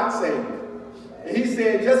you got saved. And he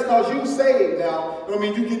said, just because you saved now, don't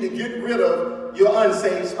mean you get to get rid of your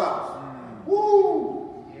unsaved spouse. Woo!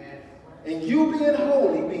 And you being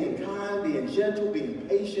holy, being kind, being gentle, being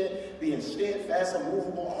patient, being steadfast,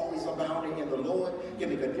 immovable, always abounding in the Lord, can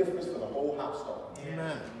make a difference for the whole household.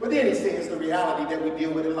 Amen. But then he says the reality that we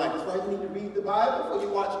deal with in life. That's why you need to read the Bible before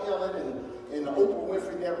you watch Ellen and the Oprah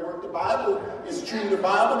Winfrey Network. The Bible is true. The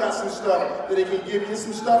Bible got some stuff that it can give you,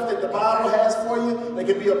 some stuff that the Bible has for you that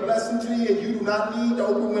can be a blessing to you, and you do not need the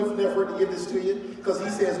Oprah Winfrey Network to give this to you, because he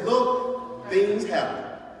says, look, things happen.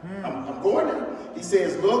 I'm going there. He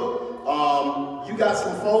says, look, you got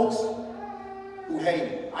some folks who hate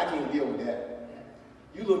it. I can't deal with that.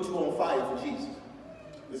 You look too on fire for Jesus.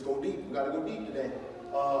 Let's go deep. We got to go deep today.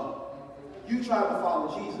 You try to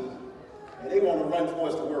follow Jesus, and they want to run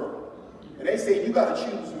towards the world. And they say, you got to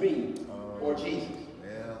choose me or Jesus.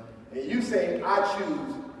 Yeah. And you say, I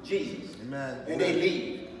choose Jesus. Amen. And they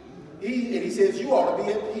leave. And he says, you ought to be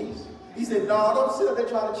at peace. He said, no, don't sit up there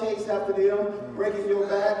trying to chase after them, breaking your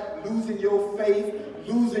back, losing your faith,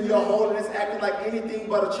 losing your holiness, acting like anything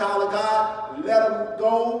but a child of God. Let them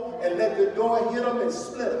go and let the door hit them and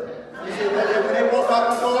split them. He said, when they walk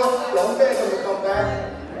out the door, don't beg them to come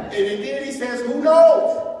back. And then he says, who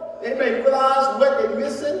knows? They may realize what they're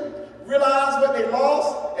missing, realize what they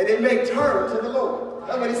lost, and they may turn to the Lord.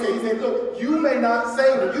 That's what he said. He said, look, you may not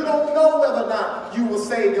save them. You don't know whether or not you will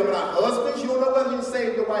save them or not. Husbands, you don't know whether you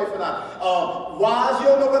save your wife or not. Wives, you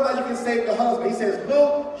don't know whether or not you can save the husband. He says,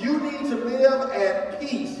 look, you need to live at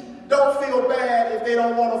peace. Don't feel bad if they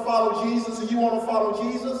don't want to follow Jesus and you want to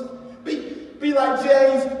follow Jesus. Be like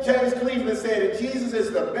James Cleveland said, that Jesus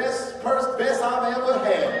is the best I've ever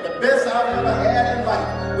had. The best I've ever had in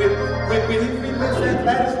life. When he remixed that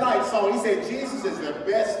Gladys Knight song, he said, Jesus is the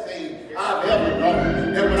best thing I've ever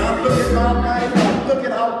known. And when I look at my life, I look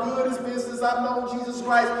at how good his business I've known Jesus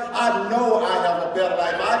Christ, I know I have a better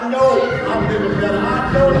life. I know I'm living better.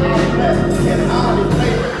 I know that I'm blessed and highly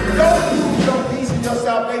favored. Don't lose your peace and your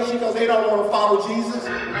salvation because they don't want to follow Jesus.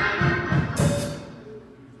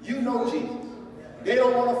 You know Jesus. They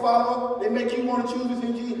don't want to follow. They make you want to choose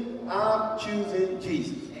between Jesus. I'm choosing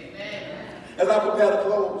Jesus. Amen. As I prepare to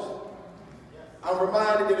close, I'm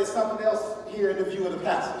reminded that there's something else here in the view of the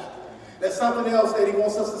passage. There's something else that he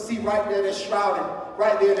wants us to see right there that's shrouded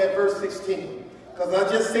right there in that verse 16. Because I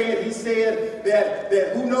just said, he said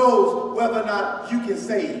that who knows whether or not you can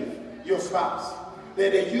save your spouse.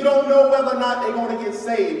 That you don't know whether or not they're going to get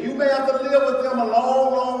saved. You may have to live with them a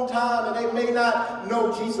long, long time and they may not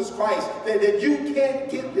know Jesus Christ. That you can't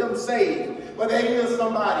get them saved. But there is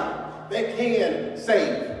somebody that can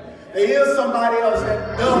save. There is somebody else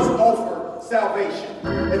that does offer salvation.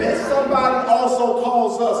 And that somebody also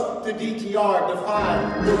calls us to DTR,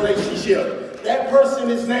 define the relationship. That person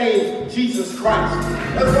is named Jesus Christ.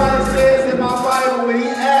 That's why it says in my Bible when he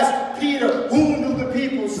asked Peter, whom do the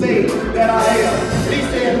people say that I am? And he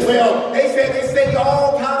said, well, they say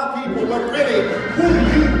all kind of people, but really, who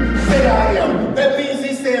do you say I am? That means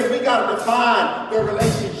he says we got to define the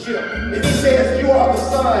relationship. And he says you are the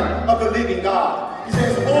Son of the living God. He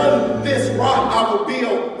says, on this rock I will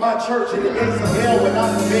build my church and the gates of hell will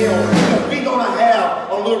not prevail. Because we're going to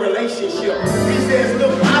have a little relationship. He says,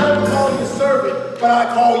 look, I don't call you servant, but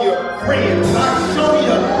I call you friend. I show you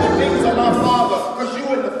the things of my Father because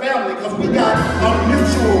you in the family, because we got a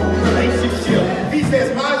mutual relationship. He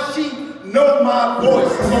says, my sheep know my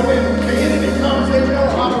voice. So when the enemy comes, they know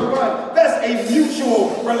how to run. That's a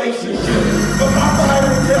mutual relationship. But my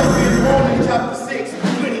Bible tells me in Romans chapter 6,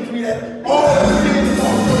 23, that all of sin is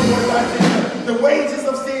also righteousness. The wages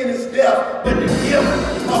of sin is death, but the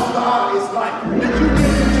gift of God is life. That you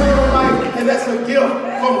get eternal life, and that's a gift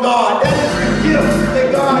from God. That is the gift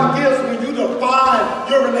that God gives when you define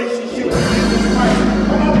your relationship with Jesus Christ.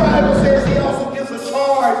 My Bible says he also gives a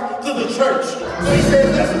charge to the church. So he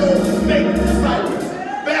says, let's go make disciples.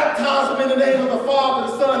 Baptize them in the name of the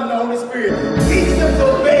Father, the Son, and the Holy Spirit. Teach them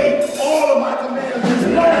to obey all of my commandments.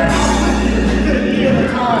 Learn to the end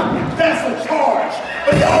of time. That's a charge.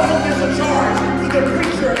 But he also gives a charge to the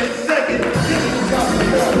preacher in 2 Timothy chapter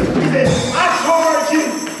 4. He says, I charge you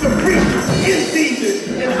to preach in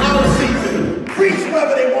season and out of season. Preach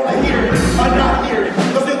whether they want to hear it or not hear it.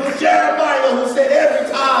 Because it was Jeremiah who said every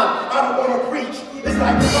time I don't want to preach, it's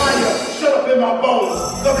like fire shut up in my bones.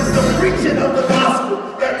 Because it's the preaching of the gospel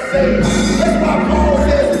that saves. That's why Paul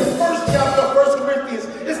says in the first chapter of 1 Corinthians,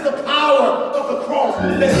 it's the power of the cross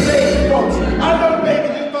that saves folks. I know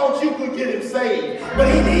maybe you thought you could get him saved,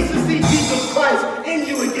 but he needs to see Jesus Christ in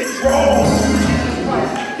you and get drawn to Jesus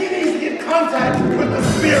Christ. He needs to get contact with the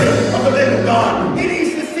Spirit of the living God. He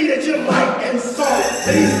needs to see that you're light and salt,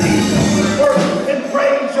 that he sees you work and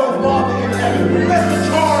praise your Father in heaven. That's the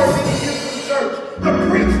charge that he gives to the church, to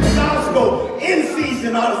preach the gospel in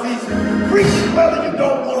season, out of season. Preach it whether you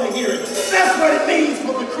don't want to hear it. That's what it means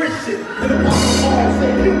for the Christian. And the Apostle Paul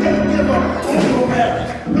said, you can't give up on your marriage.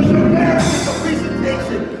 Because your marriage is a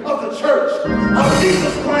presentation of the church. How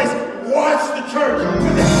Jesus Christ washed the church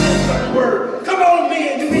with the sense of the word. Come on,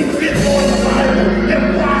 men, you need to get more in the Bible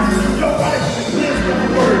and wash your wife with the cleanse of the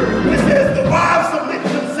word. And it says the wives submit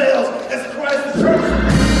themselves as Christ, the church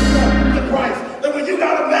to Christ. That when you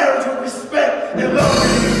got a marriage with respect and love,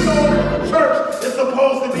 and the soul of the church is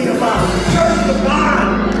supposed to be about. Church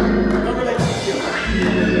divine the relationship.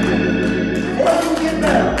 Before you get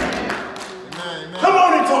married, come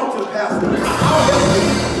on and talk to the pastor. I'll help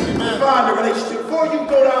you define the relationship. Before you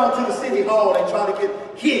go down to the city hall and try to get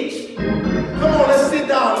hitched, come on, let's sit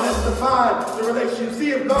down and let's define the relationship.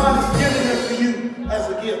 See if God is giving it to you as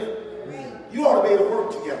a gift. You ought to be able to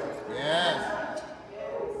work together. Yes.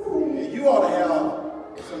 And you ought to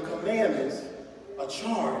have some commandments, a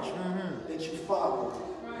charge that you follow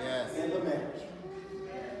in the marriage.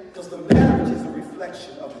 Because the marriage is a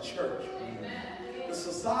reflection of the church. The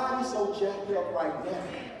society is so jacked up right now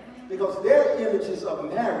because their images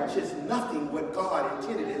of marriage is nothing what God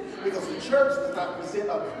intended it, because the church does not present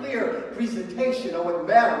a clear presentation of what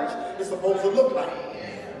marriage is supposed to look like.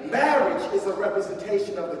 Marriage is a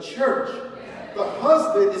representation of the church. The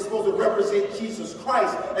husband is supposed to represent Jesus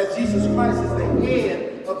Christ, as Jesus Christ is the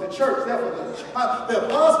head of the church. Therefore, the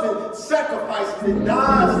husband sacrifices and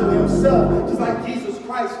dies to himself, just like Jesus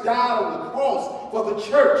Christ died on the cross for the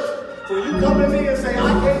church. So when you come to me and say,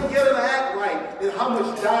 I can't get her to act right, then how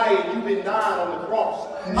much dying you've been dying on the cross?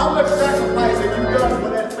 How much sacrifice have you done for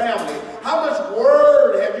that family? How much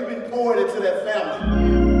word have you been pouring into that family?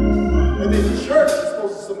 And then the church is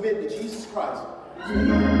supposed to submit to Jesus Christ.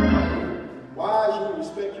 Why should you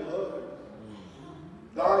respect your husband?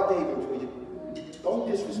 God gave him to you.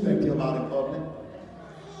 Don't disrespect him out in public.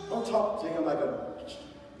 Don't talk to him like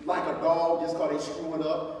a dog just because they screw it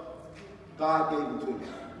up. God gave him to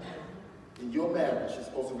you. And your marriage is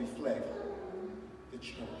supposed to reflect the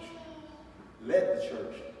church. Let the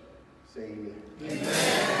church say amen.